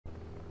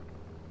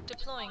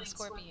Deploying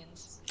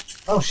scorpions.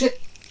 Oh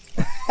shit!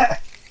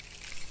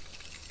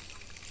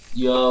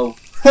 Yo.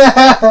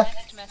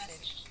 Next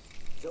message.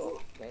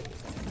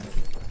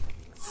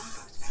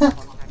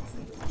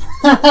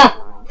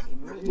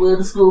 Where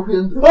the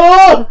scorpions?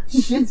 Oh!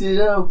 Shit,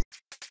 yo.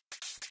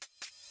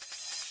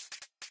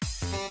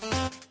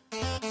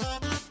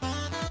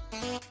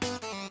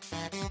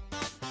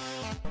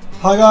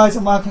 Hi guys,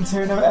 and welcome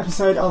to another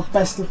episode of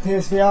Best of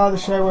PSVR, the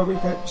show where we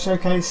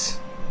showcase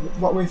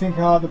what we think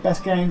are the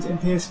best games in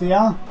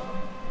PSVR.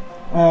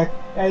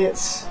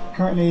 Elliot's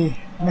currently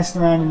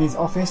messing around in his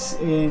office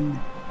in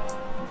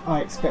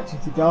I Expect You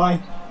to Die,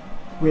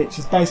 which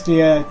is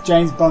basically a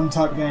James Bond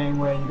type game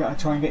where you've got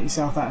to try and get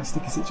yourself out of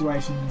sticky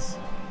situations.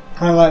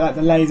 Kind of like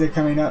the laser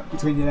coming up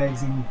between your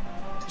legs in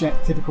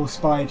typical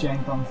spy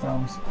James Bond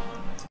films.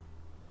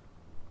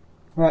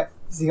 Right,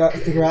 so you got to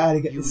figure out how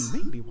to get this.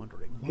 You may be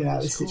wondering Get out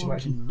of this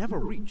situation. Can never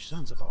reach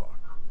Zanzibar.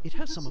 It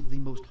has some of the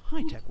most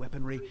high-tech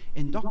weaponry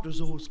in Dr.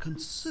 Zor's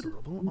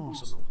considerable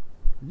arsenal.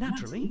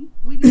 Naturally,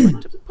 we'd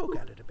like to poke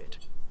at it a bit.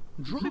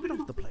 Drive it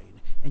off the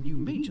plane, and you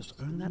may just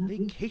earn that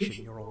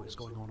vacation you're always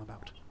going on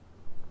about.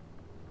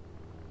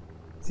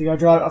 So you gotta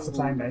drive it off the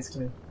plane,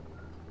 basically.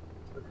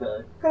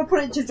 Okay. Gotta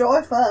put it to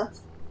drive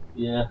first.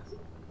 Yeah.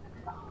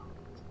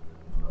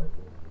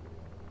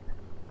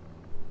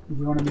 If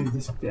you want to move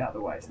this a bit out of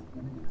the way.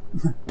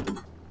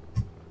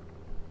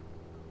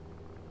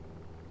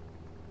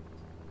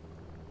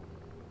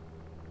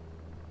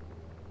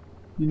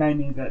 You may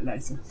need that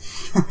later.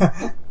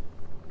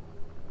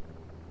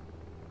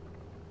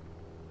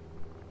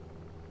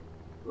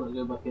 Want to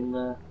go back in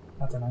there?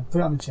 I don't know. Put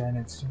it on the chair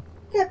next to you.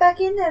 Get back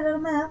in there,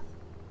 little mouth.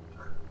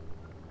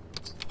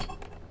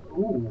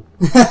 Ooh.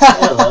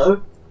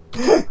 Hello.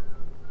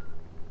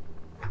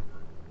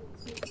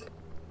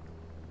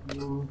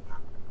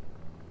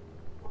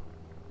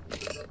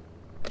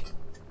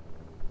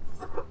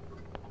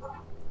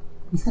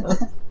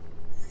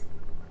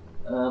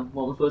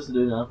 What we're supposed to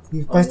do now?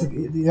 You're supposed to.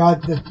 You gotta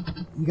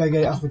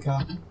get it off the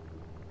car.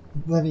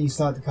 Whenever you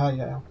start the car, you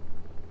go.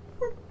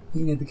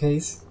 You need the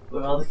keys.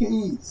 Where are the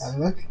keys? Have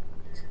a look.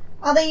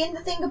 Are they in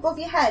the thing above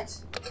your head?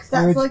 Because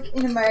that's like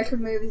in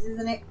American movies,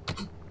 isn't it?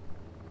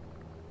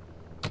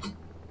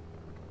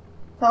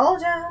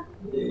 Told ya.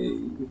 Hey.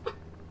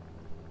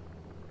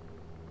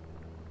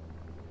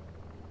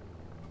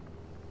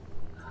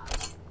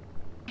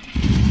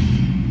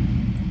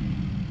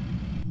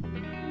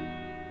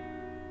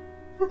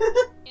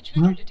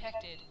 Intruder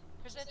detected.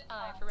 Present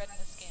eye for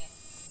retina scan.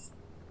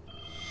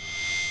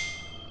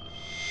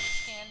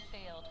 Scan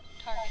failed.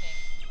 Targeting.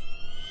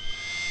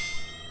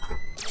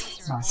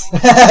 Laser Nice.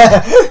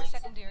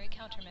 secondary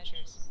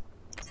countermeasures.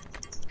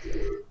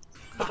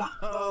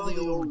 Oh, the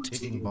old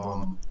ticking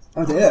bomb.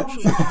 Oh dear.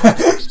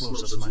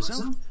 Explosives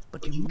myself,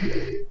 but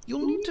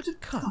you'll need to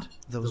cut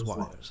those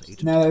wires,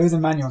 Agent. No, there is a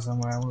manual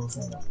somewhere, I will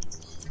say that.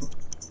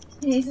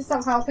 He needs to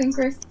stop helping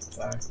Chris.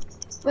 So.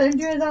 Let him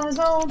do it on his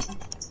own.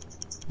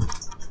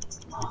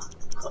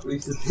 Can't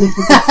reach the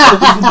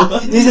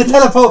thing. Use a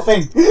teleport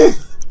thing!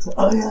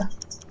 Oh yeah.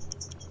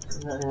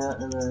 Yeah,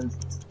 and then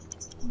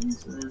you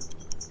said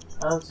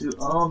how to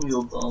arm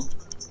your bomb.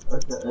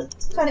 Okay.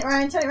 Turn it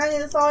round the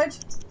other side.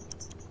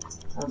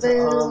 How to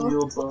arm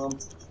your bomb.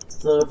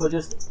 So if I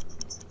just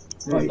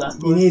do it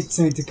backwards. You need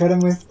something to cut him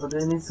with. I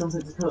do need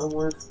something to cut them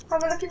with.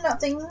 Have a look in that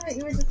thing that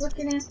you were just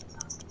looking at.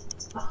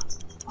 I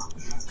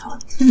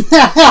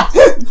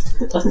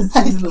was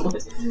using the way.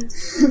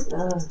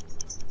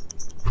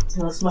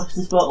 Can I smash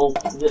this bottle?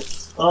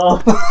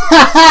 Oh!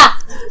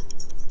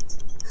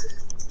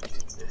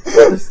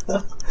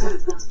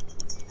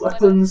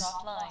 Weapons!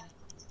 Offline.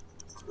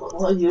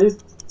 What are you?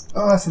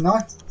 Oh, that's a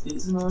knife.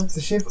 It's a knife. It's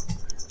a ship.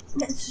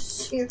 Let's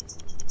just shoot.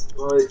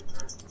 Right.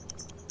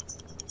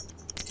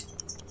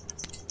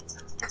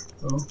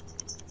 Oh.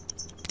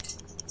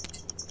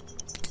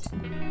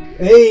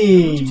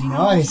 Hey,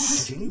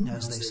 nice.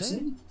 As they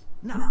say.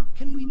 Now,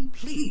 can we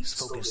please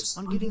focus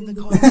on getting the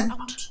coil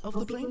out of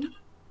the plane?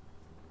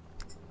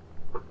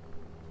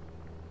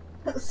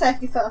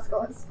 Safety first,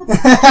 guys.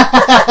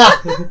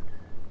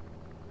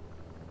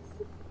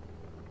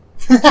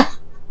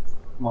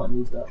 Might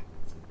need that.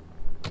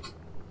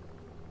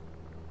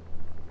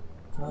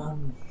 I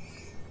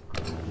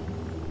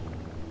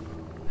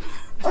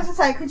was gonna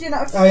say, could you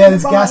not? Oh yeah,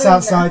 there's gas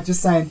outside,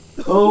 just saying.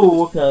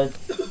 Oh, okay.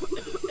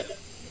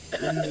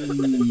 I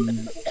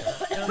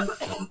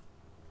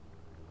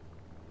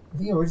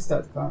think you already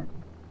started the car.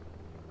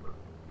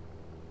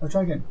 I'll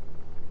try again.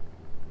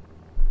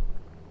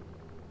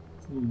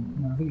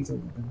 No, I think it's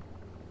already done.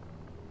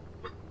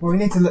 Well, we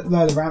need to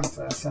lower the ramp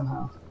first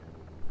somehow.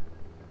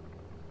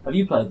 Have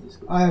you played this?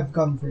 I have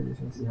gone through this.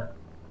 Yes. Yeah.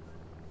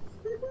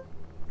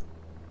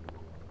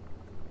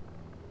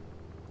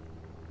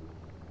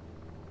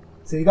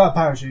 So you got a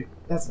parachute.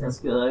 That's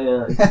good.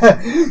 Yeah.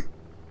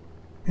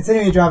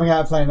 Considering you're driving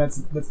out a plane,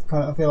 that's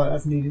kind of, I feel like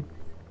that's needed.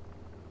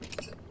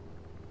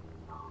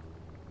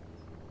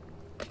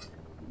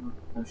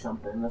 No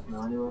champagne left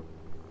now anyway.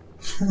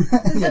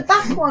 There's a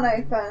back one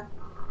open.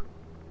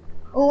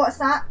 Oh, what's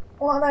that?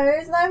 What are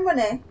those? No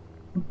money.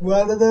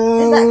 One of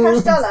those. Is that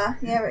cash dollar?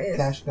 Yeah, it is.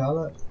 Cash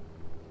dollar.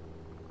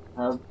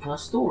 Can I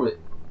store it?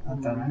 I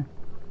don't know.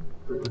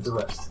 Put it with the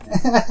rest.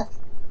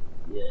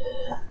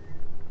 Yeah.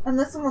 And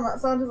there's someone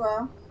outside as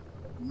well.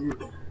 You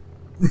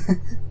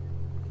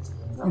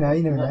know,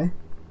 you never know.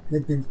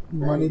 They'd be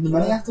might need the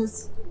money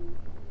afterwards.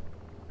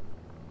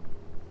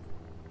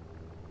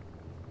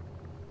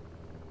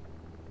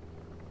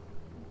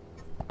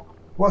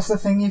 What's the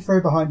thing you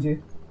threw behind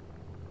you?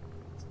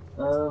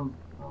 I'm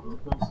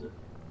supposed to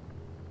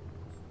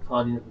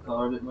tidying up the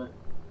car a bit, mate.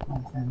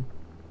 Okay.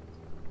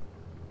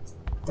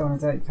 Don't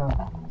want to take your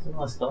car. It's a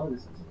nice car,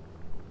 this is.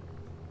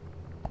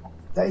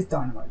 That is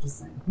dynamite, just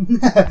saying.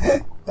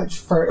 Don't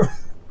just throw it.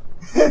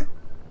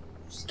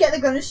 Just get the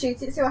gun and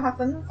shoot it, see what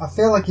happens. I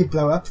feel like you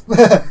blow up. 40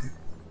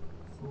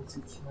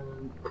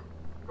 can.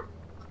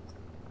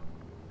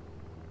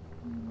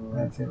 I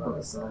don't feel like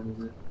That's fine,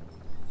 is it?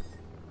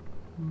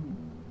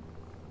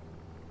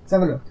 Let's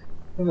have a look.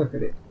 Have a look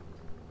at it.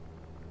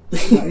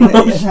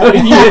 I'm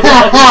showing you.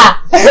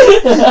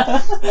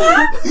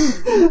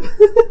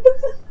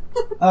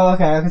 Oh,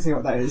 okay, I can see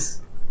what that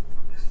is.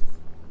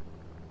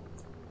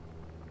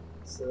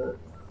 So,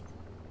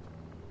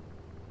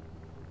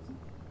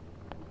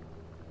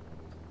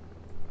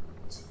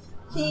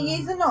 Can you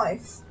use a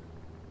knife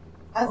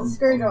as a On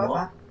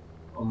screwdriver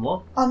on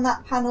what? on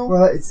that panel?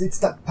 Well, it's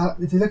that.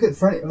 If you look at the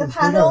front, The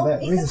panel, there.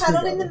 it's the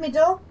panel in the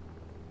middle.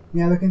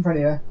 Yeah, look in front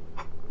of you.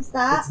 It's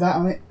that. It's that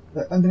on it,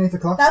 underneath the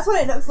clock. That's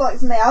what it looks like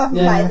to me. I haven't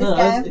played this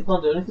game. It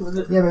can't do anything with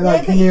it. Yeah, but Yeah,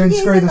 like, but can you you can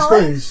unscrew use a the knife.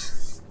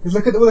 screws? Because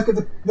look at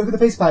the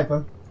piece of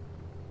paper.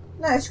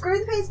 No, screw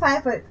the piece of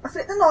paper,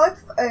 flip the knife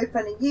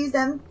open and use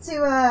them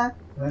to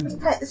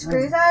take the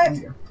screws out. There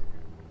you go.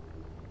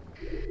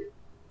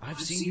 I've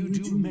seen you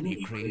do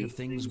many creative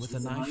things with a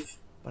knife,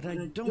 but I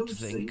don't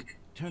think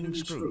turning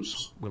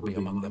screws will be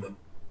among them.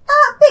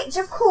 Ah, bitch,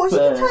 of course you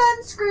can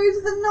turn screws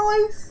with a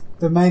knife.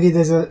 But maybe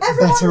there's a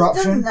Everyone's better done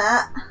option.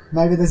 that.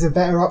 Maybe there's a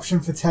better option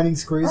for turning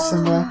screws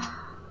somewhere.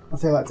 I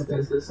feel like to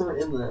think. There's something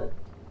in there.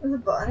 There's a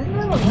button in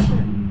there. Look at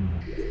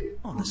it.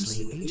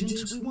 Honestly, Agent,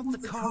 we want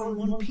the car in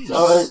one piece.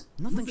 Alright.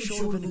 Nothing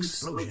short of an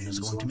explosion is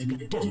going to make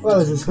a dent. Well,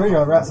 there's a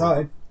screwdriver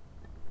outside.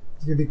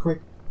 It's gonna be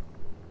quick.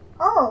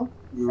 Oh,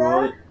 You're so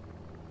right.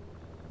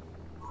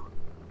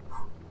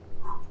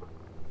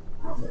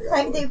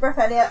 take a deep breath,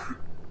 Elliot.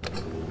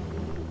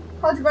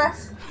 Hold your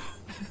breath.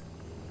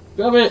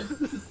 Grab it!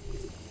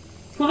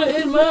 Put it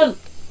in, man!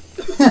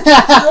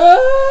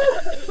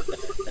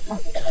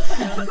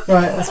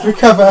 Right, let's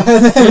recover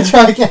and then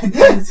try again.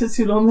 It's just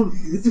too long.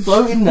 It's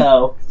floating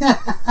now.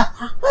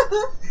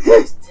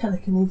 It's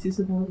telekinesis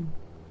about it.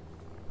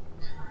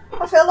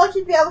 I feel like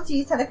you'd be able to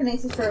use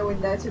telekinesis through a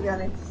window, to be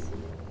honest.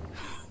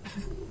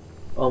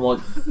 Oh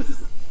my.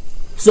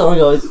 Sorry,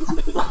 guys.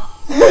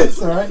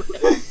 It's alright.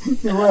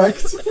 It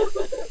worked.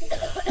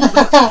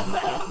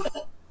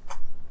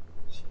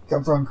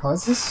 Got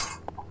bronchitis.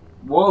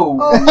 Whoa.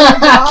 Oh my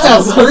god.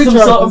 That's some Screwdriver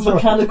sort of as well.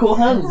 mechanical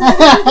hand.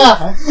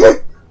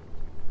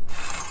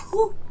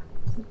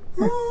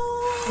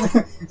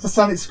 It's a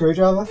sonic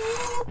screwdriver.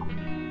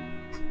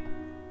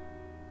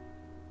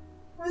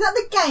 Was that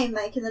the game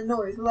making the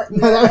noise? Like,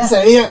 No, that was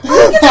Elliot. say?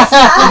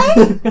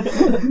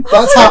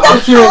 That's how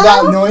accurate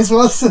that noise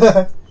was.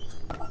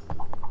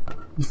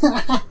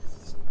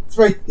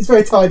 It's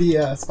very tidy,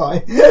 spy.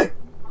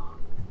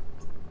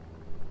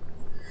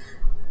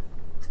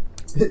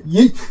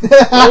 Yeet.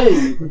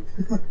 Hey.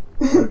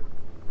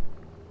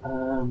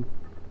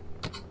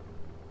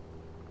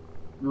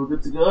 You're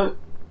good to go.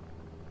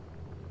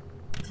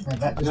 And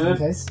that just in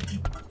case.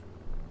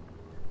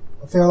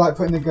 I feel like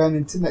putting the gun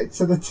into next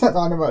to the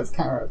dynamite's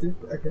counteractive.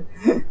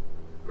 Okay.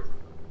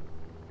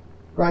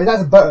 Right,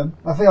 that's a button.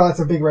 I feel that's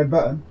a big red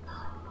button.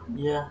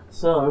 Yeah,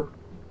 so.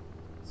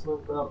 It's not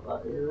about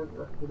that here, is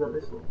it? Is that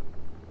this one?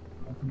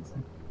 I think so.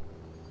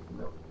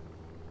 No.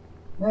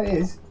 No, it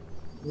is.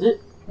 Is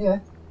it? Yeah.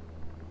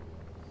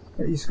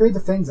 But you screwed the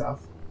things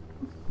off.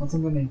 What's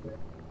underneath it?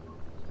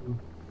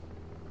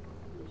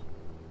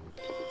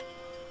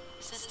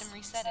 System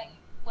resetting.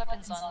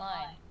 Weapons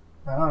online.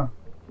 Oh.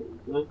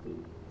 Okay.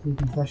 You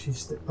can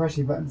press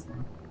your buttons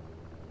now.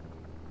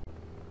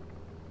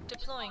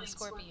 Deploying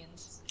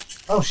scorpions.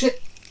 Oh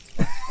shit!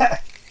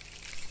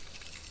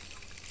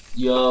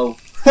 Yo.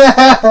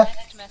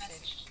 Next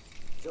message.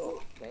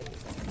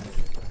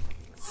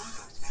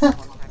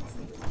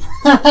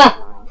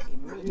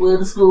 Where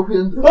the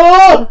scorpion?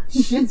 Oh!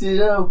 Shit,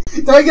 yo.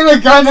 Don't get a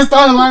gun, there's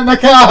dynamite in the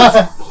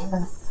car!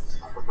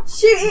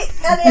 Shoot it,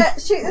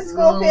 Elliot. Shoot the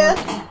scorpion.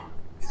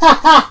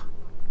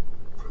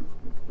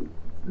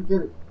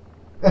 Get it.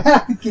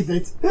 Get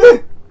it.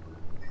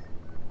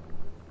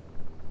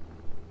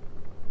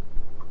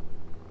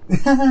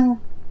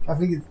 I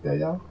think it's there,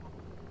 y'all.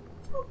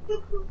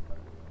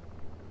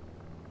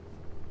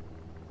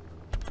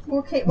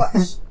 We'll keep watch.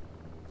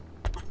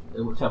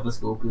 Yeah, watch out for the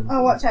scorpion.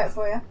 I'll watch out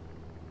for you.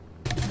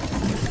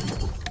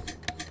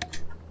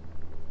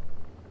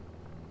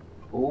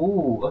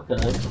 Oh,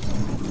 okay.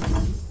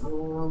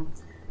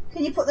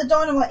 Can you put the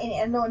dynamite in it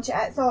and launch it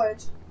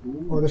outside?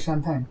 Or the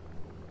champagne.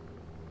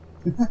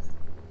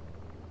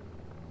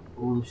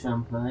 All the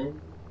champagne.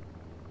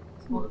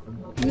 You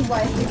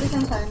wasted the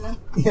champagne then.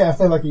 Yeah, I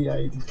feel like you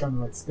just kind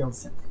of like spilled.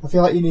 I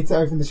feel like you need to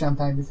open the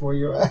champagne before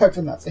you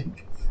open that thing.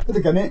 Put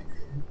the gun in it.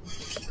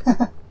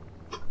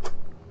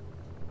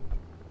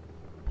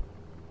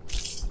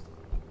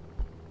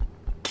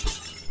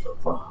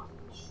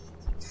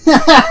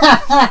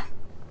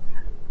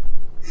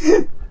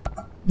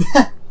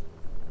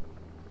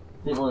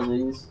 Take one of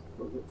these.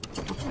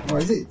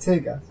 What is it? Tear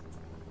gas?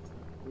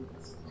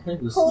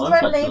 Pull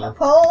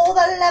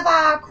the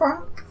lever,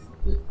 crunk.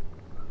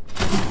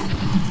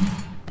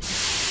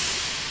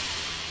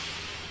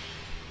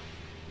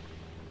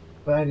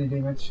 But I didn't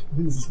do much. I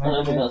think this is I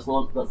don't think that's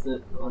one. That's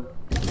it.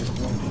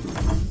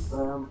 It's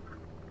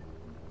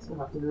gonna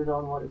have to do it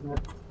on white, isn't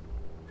it?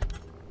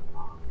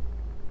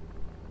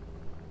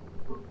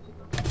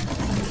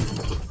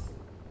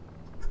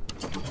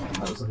 That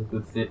looks like a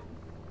good fit.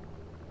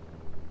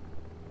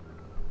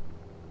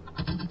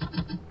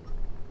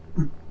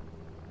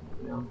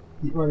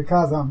 Well, the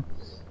car's on.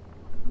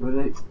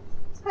 Ready?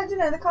 How do you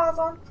know the car's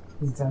on?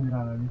 It's turned it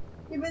on already.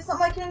 Yeah, but it's not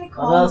making any I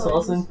car know, that's what I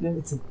was noises. thinking.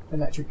 It's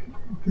electric.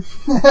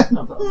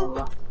 Have that on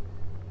my lap.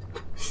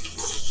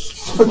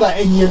 Put that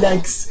in your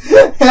legs.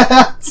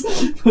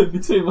 Put it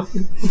between my...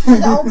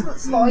 The ultimate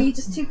spy, you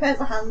just 2 pairs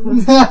of hands.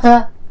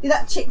 You're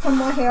that chick from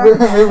My Hero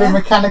with Academia.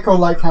 mechanical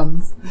like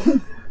hands.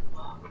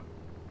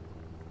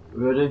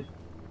 Ready?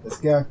 Let's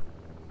go.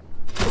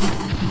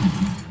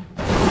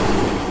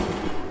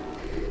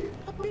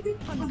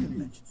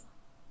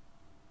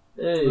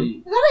 Hey.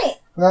 Is that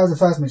it? Well, that was the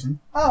first mission.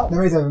 Oh.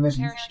 There is other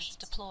missions. Parachutes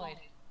deployed.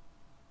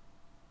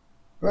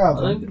 Well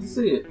I don't get to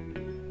see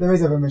it. there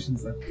is other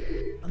missions though.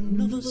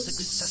 Another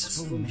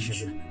successful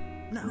mission.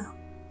 Now,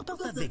 about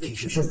that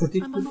vacation. Because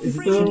the, I'm is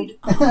afraid it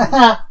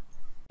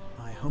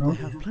I hope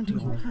they have plenty on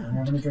I'm hand.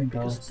 having a drink,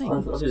 Because guys.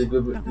 things I did a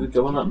good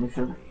job on that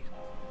mission.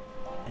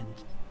 and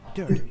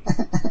dirty.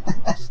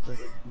 Plus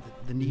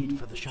the need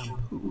for the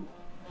shampoo.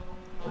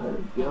 There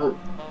we go.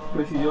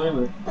 Push you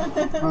join me.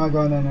 Oh, go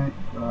on then, mate.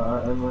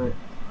 Alright, I'm right.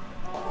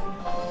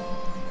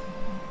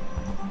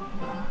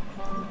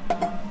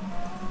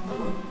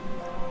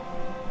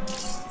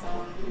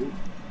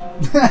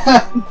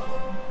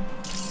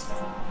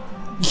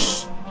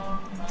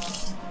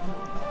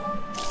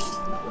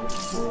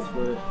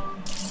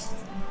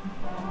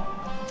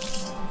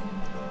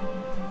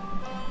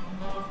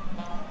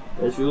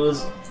 There's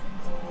yours.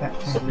 That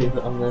Just can't leave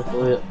it on there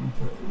for you.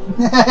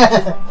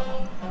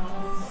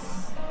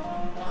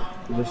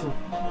 Good mission.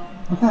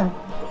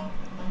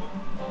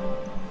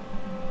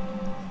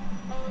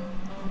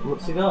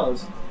 What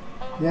cigars?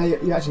 Yeah,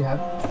 you actually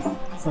have.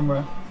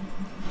 Somewhere.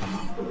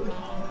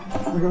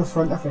 Look at the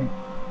front, I think.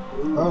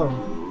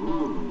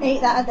 Oh.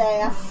 Eat that a day,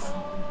 yeah.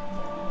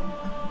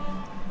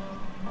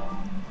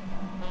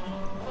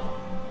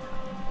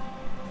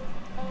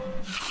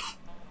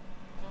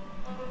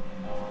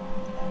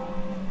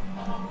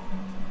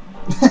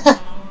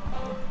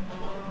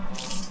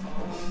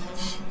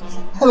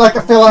 Like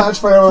I feel like I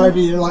just fell over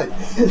your like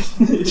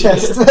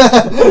chest.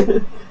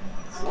 Solid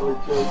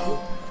joke.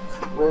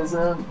 Where's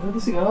where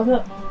the cigars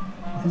at?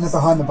 And they're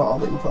behind the bottle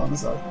that you put on the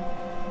side.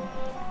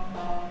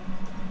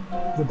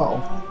 The bottle.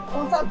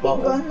 What's that big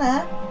Bottle. gun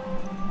there?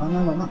 Oh no,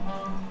 I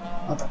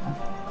don't know.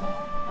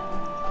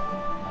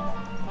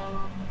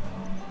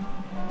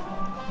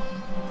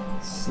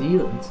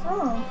 Sealant.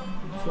 Oh.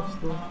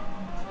 Interesting.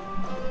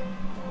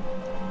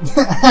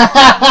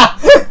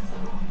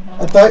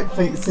 I don't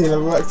think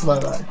sealer works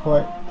like that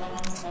quite.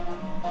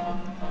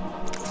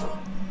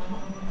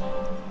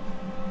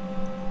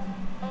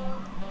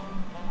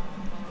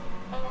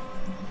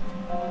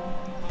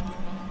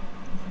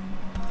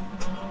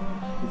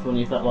 It's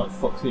funny if that like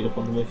fucks me up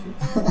on the mission.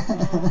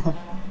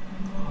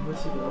 Where's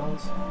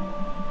cigars?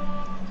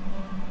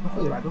 I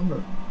thought you had one,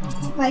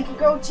 but Make a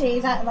grilled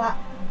cheese out of that.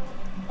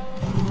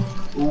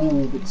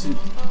 Ooh, bit too.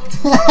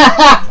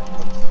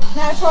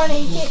 Now try and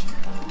eat it.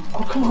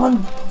 Oh, come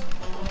on!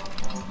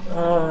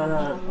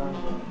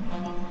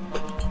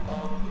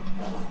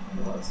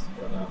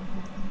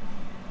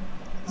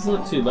 Doesn't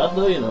look too bad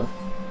though, you know.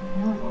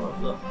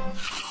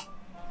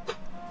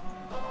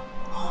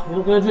 You're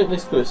not going to drink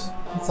this, Chris?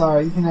 it's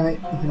alright, you can have it.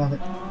 You can have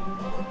it.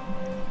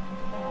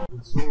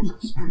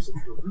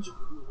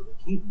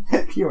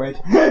 Cured.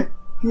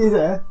 You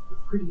there?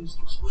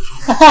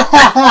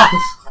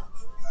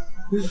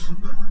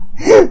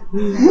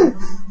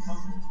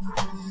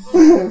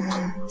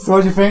 So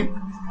what do you think?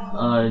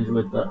 I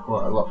enjoyed that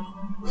quite a lot.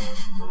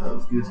 That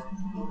was good. That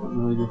was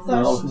really good. So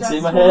Oh, I can see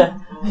my stressful.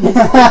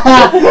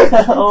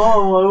 hair.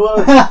 Oh my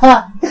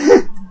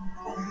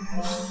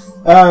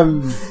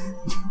word.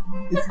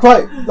 It's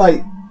quite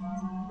like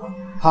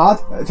hard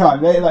at the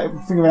time. Like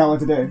figuring out what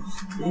to do.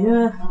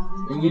 Yeah.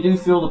 And you do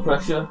feel the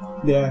pressure.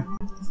 Yeah.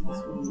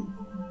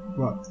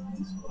 What?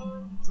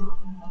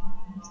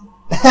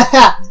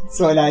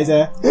 Sorry,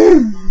 laser.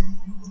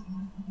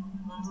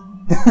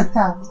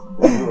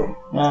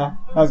 Yeah,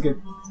 that was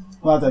good.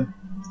 Well done.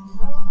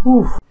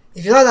 Whew.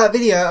 If you like that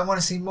video and want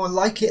to see more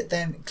like it,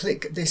 then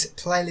click this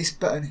playlist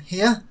button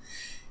here.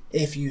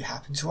 If you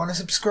happen to want to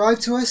subscribe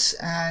to us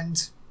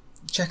and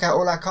check out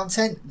all our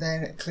content,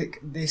 then click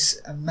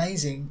this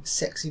amazing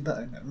sexy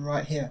button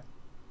right here.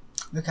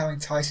 Look how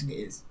enticing it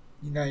is.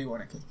 You know you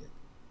want to click it.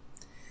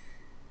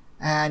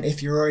 And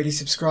if you're already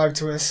subscribed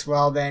to us,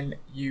 well then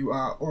you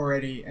are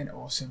already an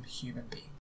awesome human being.